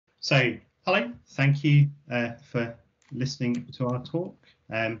So, hello, thank you for listening to our talk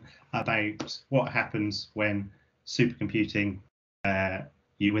about what happens when supercomputing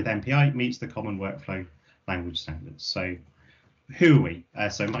with MPI meets the Common Workflow Language Standards. So, who are we?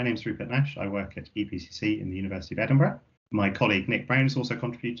 So my name is Rupert Nash. I work at EPCC in the University of Edinburgh. My colleague Nick Brown has also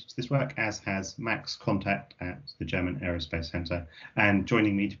contributed to this work, as has Max Kontak at the German Aerospace Centre. And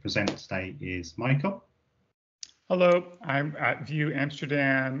joining me to present today is Michael. Hello, I'm at VU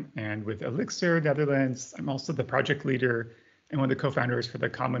Amsterdam and with Elixir Netherlands. I'm also the project leader and one of the co-founders for the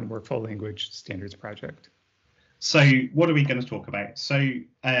Common Workflow Language Standards project. So what are we going to talk about? So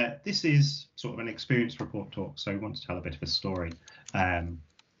this is sort of an experience report talk. So I want to tell a bit of a story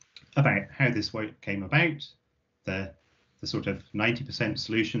about how this work came about, the sort of 90%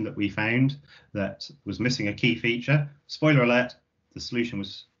 solution that we found that was missing a key feature. Spoiler alert, the solution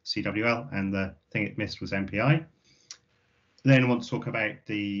was CWL and the thing it missed was MPI. Then I want to talk about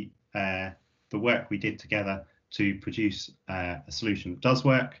the work we did together to produce a solution that does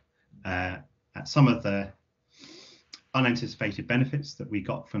work, at some of the unanticipated benefits that we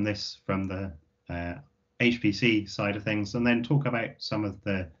got from this from the HPC side of things, and then talk about some of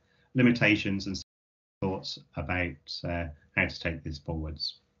the limitations and thoughts about how to take this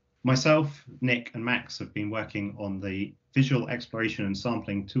forwards. Myself, Nick and Max have been working on the Visual Exploration and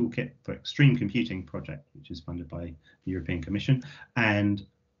Sampling Toolkit for Extreme Computing project, which is funded by the European Commission, and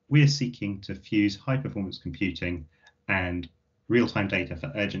we're seeking to fuse high-performance computing and real-time data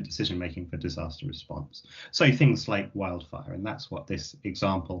for urgent decision-making for disaster response. So things like wildfire, and that's what this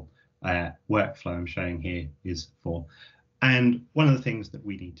example workflow I'm showing here is for. And one of the things that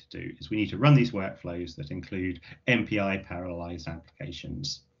we need to do is we need to run these workflows that include MPI parallelized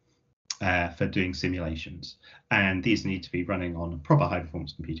applications for doing simulations. And these need to be running on proper high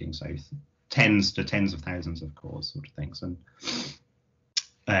performance computing, so tens of thousands of cores sort of things. And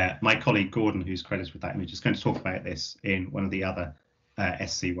my colleague Gordon, who's credited with that image, is going to talk about this in one of the other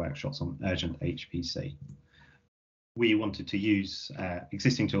SC workshops on urgent HPC. We wanted to use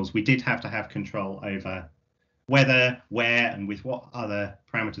existing tools. We did have to have control over whether, where, and with what other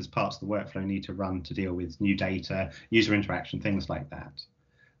parameters parts of the workflow need to run to deal with new data, user interaction, things like that.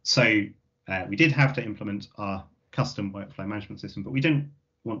 So we did have to implement our custom workflow management system, but we didn't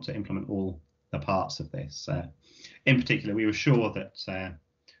want to implement all the parts of this. In particular, we were sure that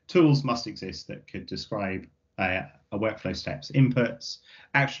tools must exist that could describe a workflow step's inputs,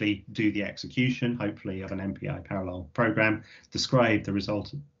 actually do the execution, hopefully, of an MPI parallel program, describe the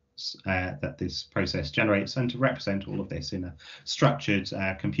results that this process generates, and to represent all of this in a structured,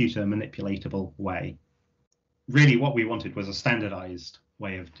 computer manipulatable way. Really, what we wanted was a standardized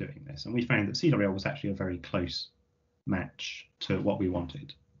way of doing this, and we found that CWL was actually a very close match to what we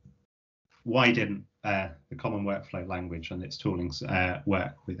wanted. Why didn't the Common Workflow Language and its toolings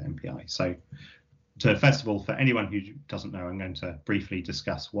work with MPI? So first of all, for anyone who doesn't know, I'm going to briefly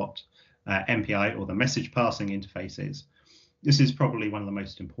discuss what MPI, or the message passing interface, is. This is probably one of the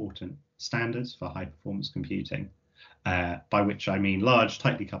most important standards for high performance computing, by which I mean large,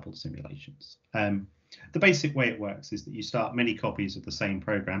 tightly coupled simulations. The basic way it works is that you start many copies of the same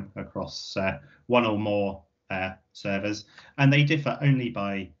program across one or more servers, and they differ only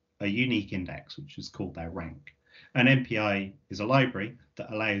by a unique index, which is called their rank. And MPI is a library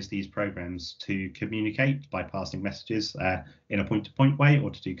that allows these programs to communicate by passing messages in a point-to-point way, or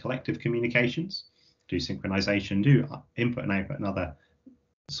to do collective communications, do synchronization, do input and output, and other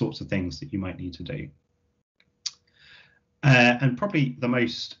sorts of things that you might need to do. And probably the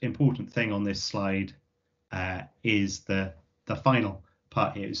most important thing on this slide is the final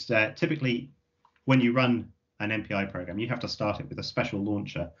part here. Is typically when you run an MPI program, you have to start it with a special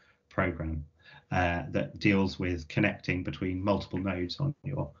launcher program that deals with connecting between multiple nodes on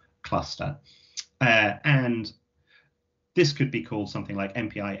your cluster. And this could be called something like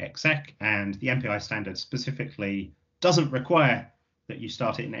MPI exec, and the MPI standard specifically doesn't require that you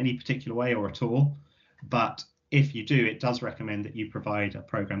start it in any particular way or at all, but if you do, it does recommend that you provide a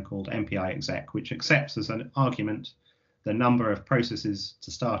program called MPI exec, which accepts as an argument the number of processes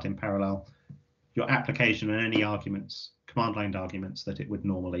to start in parallel, your application, and any arguments, command line arguments that it would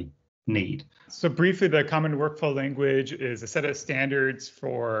normally need. So briefly, the Common Workflow Language is a set of standards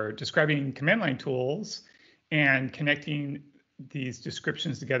for describing command line tools and connecting these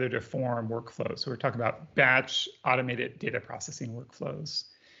descriptions together to form workflows. So we're talking about batch automated data processing workflows.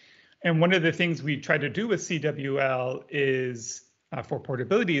 And one of the things we try to do with CWL is, for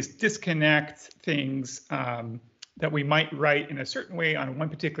portability, is disconnect things that we might write in a certain way on one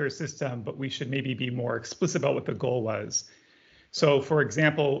particular system, but we should maybe be more explicit about what the goal was. So for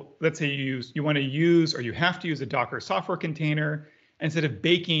example, let's say you want to use, or you have to use, a Docker software container, instead of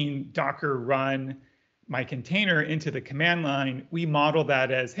baking Docker run my container into the command line, we model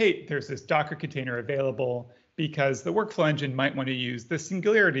that as, hey, there's this Docker container available because the workflow engine might want to use the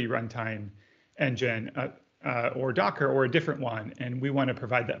Singularity runtime engine or Docker or a different one, and we want to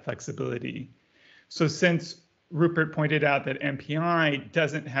provide that flexibility. So since Rupert pointed out that MPI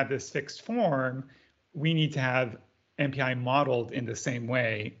doesn't have this fixed form, we need to have MPI modeled in the same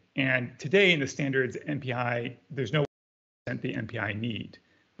way. And today in the standards MPI, there's no the MPI need,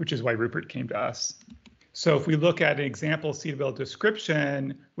 which is why Rupert came to us. So if we look at an example CWL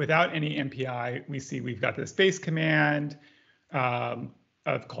description without any MPI, we see we've got this base command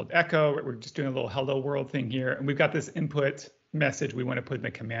called echo. We're just doing a little hello world thing here. And we've got this input message we want to put in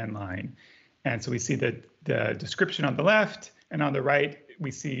the command line. And so we see the description on the left, and on the right,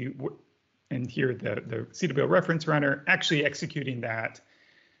 we see and here the CWL reference runner actually executing that.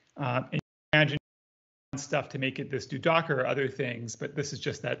 And imagine stuff to make it this do Docker or other things, but this is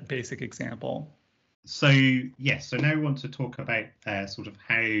just that basic example. So yes, so now we want to talk about sort of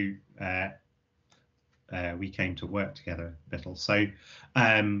how we came to work together a little. So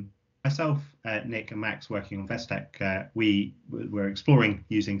myself, Nick, and Max working on Vestec, we were exploring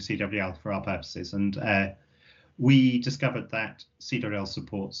using CWL for our purposes, and we discovered that CWL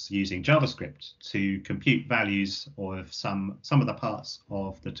supports using JavaScript to compute values of some of the parts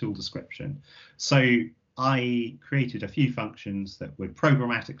of the tool description. So I created a few functions that would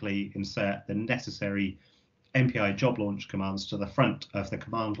programmatically insert the necessary MPI job launch commands to the front of the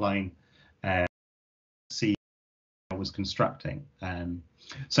command line C was constructing.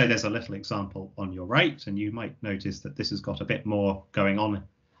 So there's a little example on your right, and you might notice that this has got a bit more going on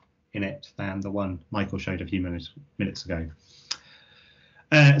in it than the one Michael showed a few minutes ago.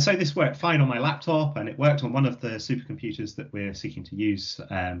 So this worked fine on my laptop, and it worked on one of the supercomputers that we're seeking to use,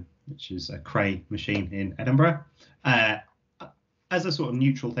 which is a Cray machine in Edinburgh. As a sort of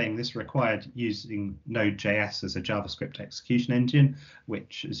neutral thing, this required using Node.js as a JavaScript execution engine,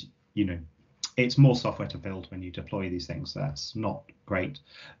 which is, you know, it's more software to build when you deploy these things. So that's not great.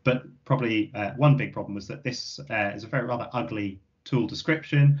 But probably one big problem was that this is a very rather ugly tool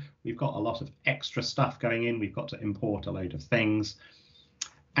description. We've got a lot of extra stuff going in. We've got to import a load of things.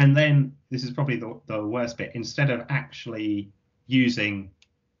 And then this is probably the worst bit. Instead of actually using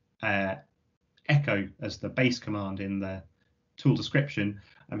echo as the base command in the tool description,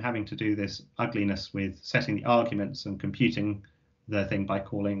 I'm having to do this ugliness with setting the arguments and computing the thing by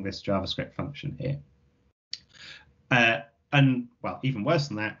calling this JavaScript function here. And well, even worse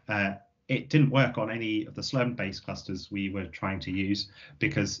than that, it didn't work on any of the Slurm-based clusters we were trying to use,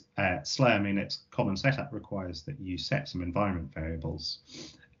 because Slurm in its common setup requires that you set some environment variables,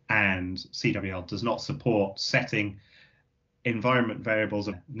 and CWL does not support setting environment variables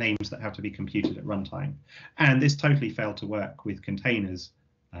of names that have to be computed at runtime. And this totally failed to work with containers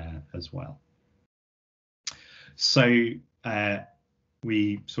as well. So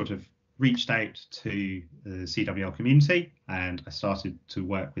we sort of reached out to the CWL community, and I started to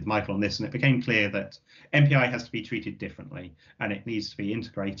work with Michael on this, and it became clear that MPI has to be treated differently, and it needs to be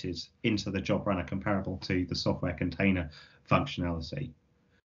integrated into the job runner comparable to the software container functionality.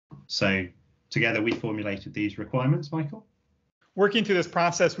 So together we formulated these requirements, Michael. Working through this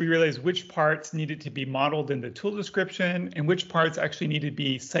process, we realized which parts needed to be modeled in the tool description and which parts actually needed to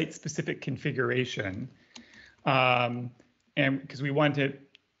be site-specific configuration. And because we're going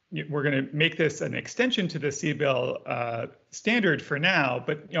to make this an extension to the CWL standard for now,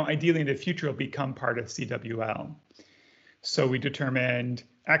 but ideally in the future it'll become part of CWL. So we determined,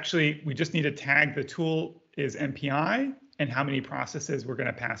 actually, we just need to tag the tool is MPI and how many processes we're going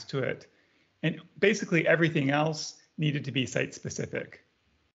to pass to it. And basically everything else needed to be site specific.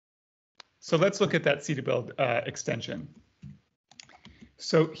 So let's look at that CWL extension.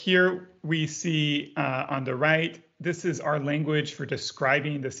 So here we see on the right, this is our language for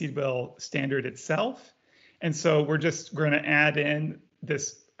describing the CWL standard itself. And so we're going to add in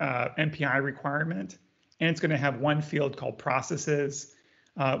this MPI requirement, and it's going to have one field called processes,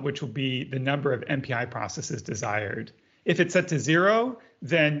 which will be the number of MPI processes desired. If it's set to 0,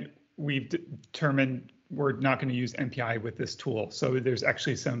 then we've determined we're not going to use MPI with this tool. So there's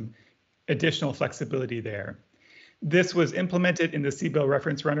actually some additional flexibility there. This was implemented in the CWL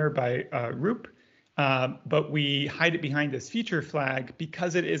reference runner by Rupert, but we hide it behind this feature flag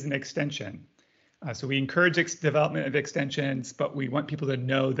because it is an extension. So we encourage development of extensions, but we want people to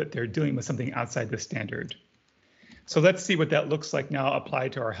know that they're dealing with something outside the standard. So let's see what that looks like now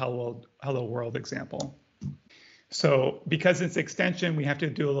applied to our Hello World example. So because it's extension, we have to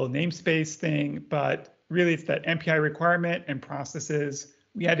do a little namespace thing, but really it's that MPI requirement and processes.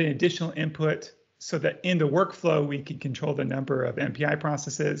 We add an additional input so that in the workflow, we can control the number of MPI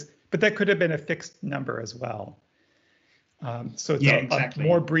processes, but that could have been a fixed number as well. So it's exactly.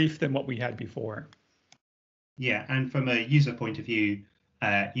 more brief than what we had before. Yeah, and from a user point of view,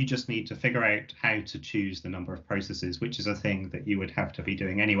 you just need to figure out how to choose the number of processes, which is a thing that you would have to be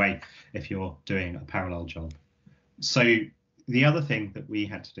doing anyway if you're doing a parallel job. So the other thing that we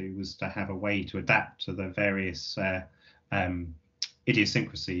had to do was to have a way to adapt to the various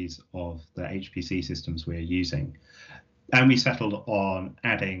idiosyncrasies of the HPC systems we're using. And we settled on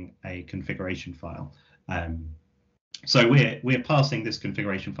adding a configuration file. So we're passing this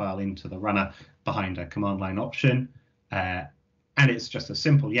configuration file into the runner behind a command line option. And it's just a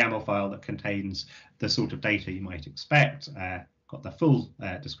simple YAML file that contains the sort of data you might expect. Got the full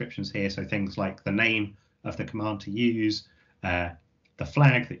descriptions here, so things like the name of the command to use, the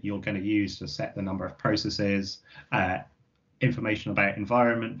flag that you're going to use to set the number of processes, information about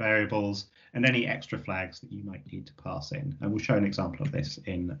environment variables, and any extra flags that you might need to pass in. And we'll show an example of this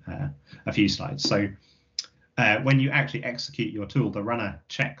in a few slides. So when you actually execute your tool, the runner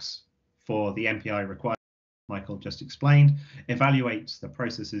checks for the MPI requirement Michael just explained, evaluates the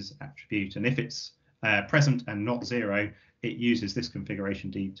processes attribute, and if it's present and not 0, it uses this configuration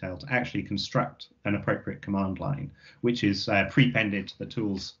detail to actually construct an appropriate command line, which is prepended to the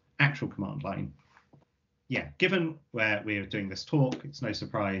tool's actual command line. Yeah, given where we're doing this talk, it's no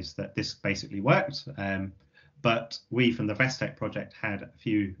surprise that this basically worked. But we from the Vestec project had a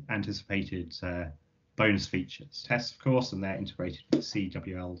few anticipated bonus features. Tests, of course, and they're integrated with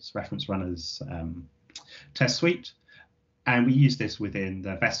CWL's reference runners test suite. And we use this within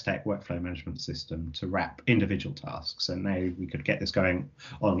the Vestec workflow management system to wrap individual tasks. And now we could get this going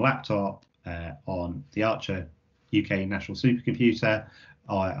on a laptop, on the Archer UK National Supercomputer,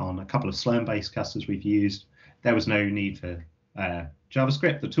 on a couple of Slurm-based clusters we've used. There was no need for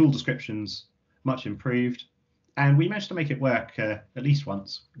JavaScript. The tool description's much improved. And we managed to make it work at least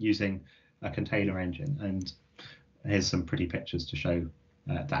once using a container engine. And here's some pretty pictures to show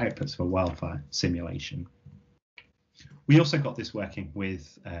the outputs of a wildfire simulation. We also got this working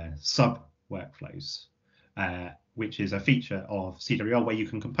with sub workflows, which is a feature of CWL where you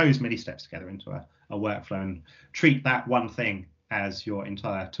can compose many steps together into a workflow and treat that one thing as your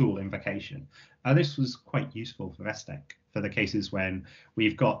entire tool invocation. This was quite useful for Vestec for the cases when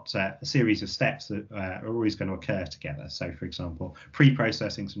we've got a series of steps that are always going to occur together. So, for example,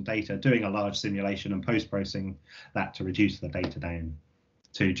 pre-processing some data, doing a large simulation, and post-processing that to reduce the data down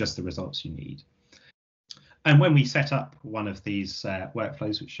to just the results you need. And when we set up one of these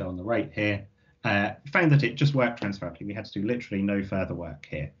workflows, which show on the right here, found that it just worked transparently. We had to do literally no further work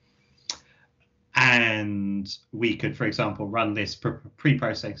here. And we could, for example, run this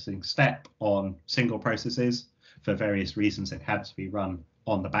pre-processing step on single processes. For various reasons, it had to be run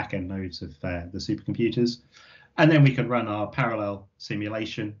on the back-end nodes of the supercomputers. And then we could run our parallel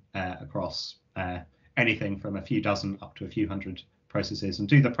simulation across anything from a few dozen up to a few hundred processes and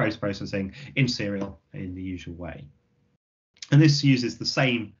do the post-processing in serial in the usual way. And this uses the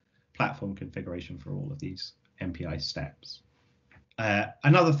same platform configuration for all of these MPI steps.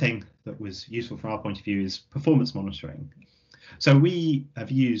 Another thing that was useful from our point of view is performance monitoring. So we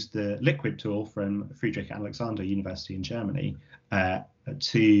have used the Liquid tool from Friedrich Alexander University in Germany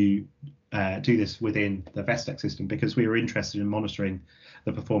to do this within the Vestec system because we were interested in monitoring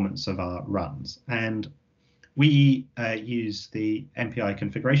the performance of our runs. And we use the MPI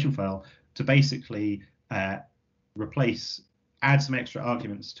configuration file to basically add some extra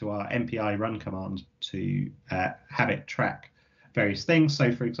arguments to our MPI run command to have it track various things.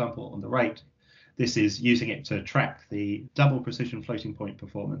 So, for example, on the right, this is using it to track the double precision floating point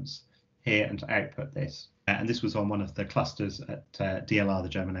performance here and to output this. And this was on one of the clusters at DLR, the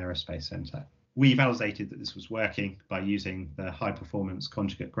German Aerospace Center. We validated that this was working by using the high performance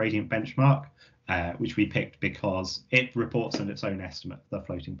conjugate gradient benchmark, which we picked because it reports on its own estimate the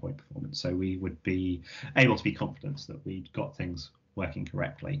floating point performance. So we would be able to be confident that we'd got things working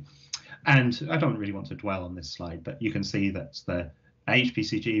correctly. And I don't really want to dwell on this slide, but you can see that the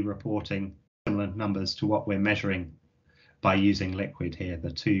HPCG reporting similar numbers to what we're measuring by using Liquid here.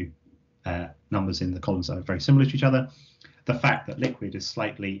 The two numbers in the columns are very similar to each other. The fact that Liquid is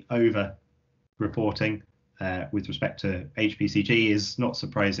slightly over reporting with respect to HPCG is not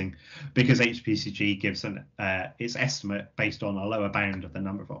surprising because HPCG gives its estimate based on a lower bound of the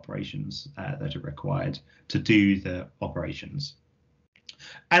number of operations that are required to do the operations.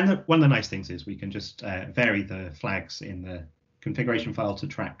 And one of the nice things is we can just vary the flags in the configuration file to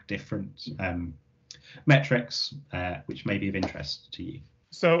track different metrics, which may be of interest to you.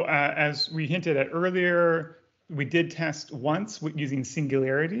 So as we hinted at earlier, we did test once using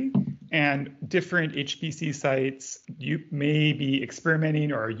Singularity, And different HPC sites, you may be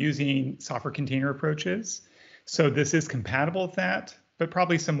experimenting or using software container approaches. So this is compatible with that, but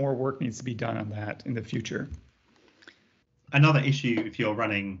probably some more work needs to be done on that in the future. Another issue if you're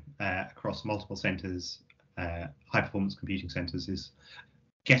running across multiple centers, high performance computing centers, is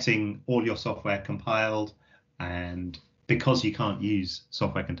getting all your software compiled. And because you can't use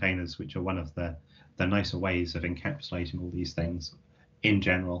software containers, which are one of the nicer ways of encapsulating all these things in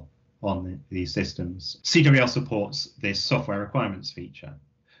general on these systems, CWL supports this software requirements feature.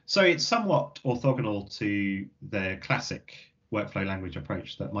 So it's somewhat orthogonal to the classic workflow language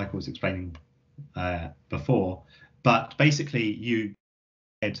approach that Michael was explaining before. But basically, you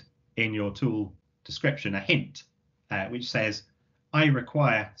add in your tool description a hint, which says, I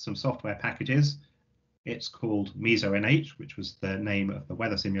require some software packages. It's called MesoNH, which was the name of the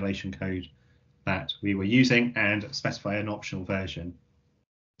weather simulation code that we were using, and specify an optional version.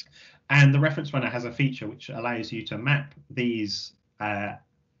 And the reference runner has a feature which allows you to map these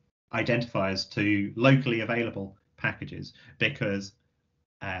identifiers to locally available packages, because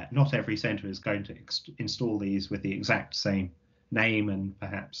not every center is going to install these with the exact same name, and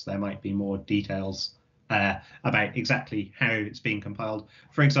perhaps there might be more details about exactly how it's being compiled.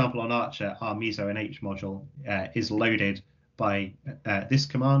 For example, on Archer, our MesoNH module is loaded by this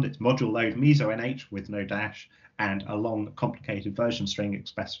command. It's module load MesoNH with no dash and a long complicated version string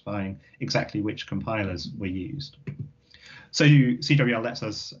specifying exactly which compilers were used. So CWL lets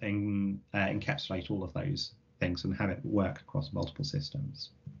us encapsulate all of those things and have it work across multiple systems.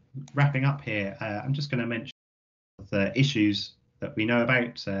 Wrapping up here, I'm just going to mention the issues that we know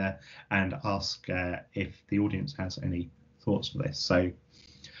about and ask if the audience has any thoughts for this. So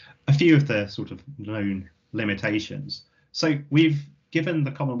a few of the sort of known limitations. So we've given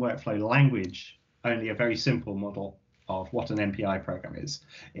the common workflow language only a very simple model of what an MPI program is.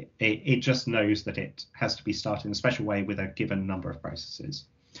 It just knows that it has to be started in a special way with a given number of processes.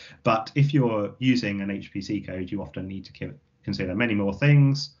 But if you're using an HPC code, you often need to consider many more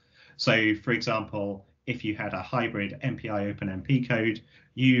things. So, for example, if you had a hybrid MPI OpenMP code,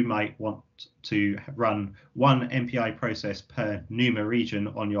 you might want to run one MPI process per NUMA region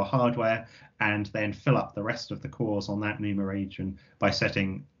on your hardware, and then fill up the rest of the cores on that NUMA region by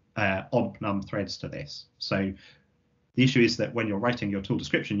setting omp-num threads to this. So the issue is that when you're writing your tool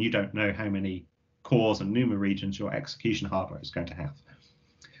description, you don't know how many cores and NUMA regions your execution hardware is going to have.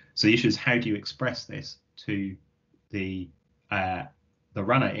 So the issue is, how do you express this to the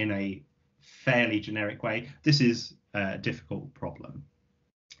runner in a fairly generic way? This is a difficult problem.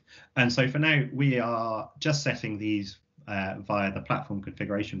 And so for now, we are just setting these via the platform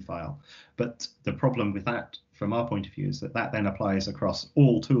configuration file. But the problem with that, from our point of view, is that that then applies across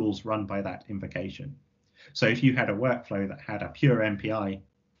all tools run by that invocation. So if you had a workflow that had a pure MPI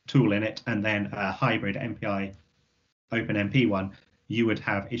tool in it and then a hybrid MPI OpenMP one, you would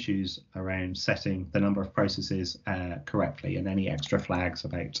have issues around setting the number of processes correctly, and any extra flags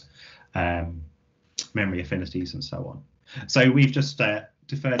about memory affinities and so on. So we've just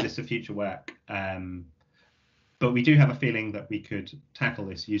deferred this to future work, but we do have a feeling that we could tackle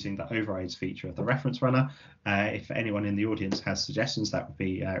this using the overrides feature of the reference runner. If anyone in the audience has suggestions, that would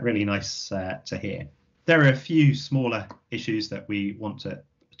be really nice to hear. There are a few smaller issues that we want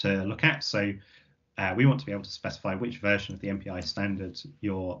to look at. So we want to be able to specify which version of the MPI standard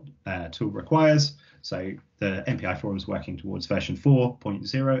your tool requires. So the MPI forum is working towards version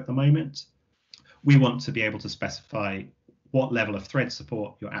 4.0 at the moment. We want to be able to specify what level of thread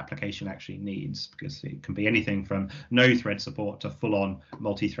support your application actually needs, because it can be anything from no thread support to full-on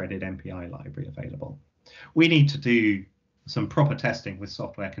multi-threaded MPI library available. We need to do some proper testing with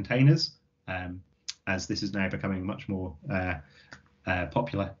software containers, as this is now becoming much more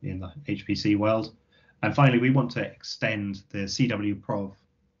popular in the HPC world. And finally, we want to extend the CWProv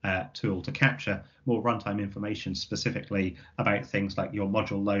tool to capture more runtime information, specifically about things like your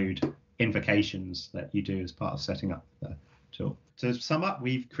module load invocations that you do as part of setting up the tool. To sum up,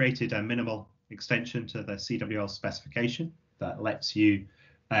 we've created a minimal extension to the CWL specification that lets you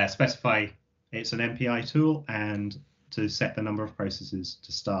specify it's an MPI tool and to set the number of processes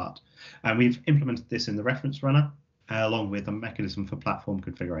to start. And we've implemented this in the reference runner along with a mechanism for platform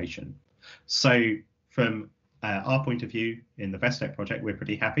configuration. So from our point of view in the Vestec project, we're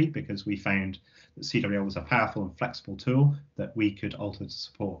pretty happy because we found that CWL was a powerful and flexible tool that we could alter to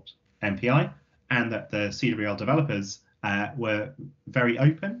support MPI, and that the CWL developers were very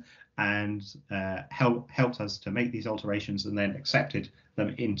open and helped us to make these alterations and then accepted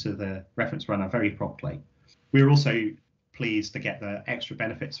them into the reference runner very promptly. We're also pleased to get the extra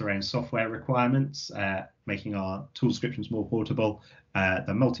benefits around software requirements, making our tool descriptions more portable,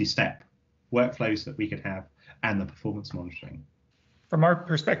 the multi-step workflows that we could have, and the performance monitoring. From our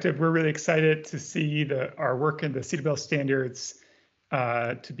perspective, we're really excited to see our work in the CWL standards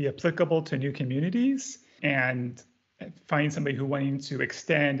to be applicable to new communities and find somebody who wanting to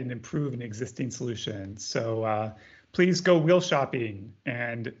extend and improve an existing solution. So please go wheel shopping,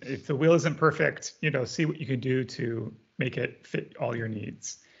 and if the wheel isn't perfect, see what you can do to make it fit all your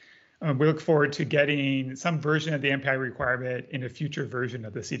needs. We look forward to getting some version of the MPI requirement in a future version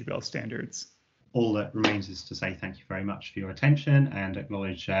of the CWL standards. All that remains is to say thank you very much for your attention and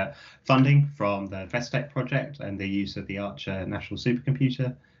acknowledge funding from the VESTEC project and the use of the Archer National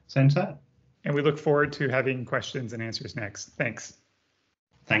Supercomputer Center. And we look forward to having questions and answers next. Thanks.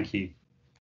 Thank you.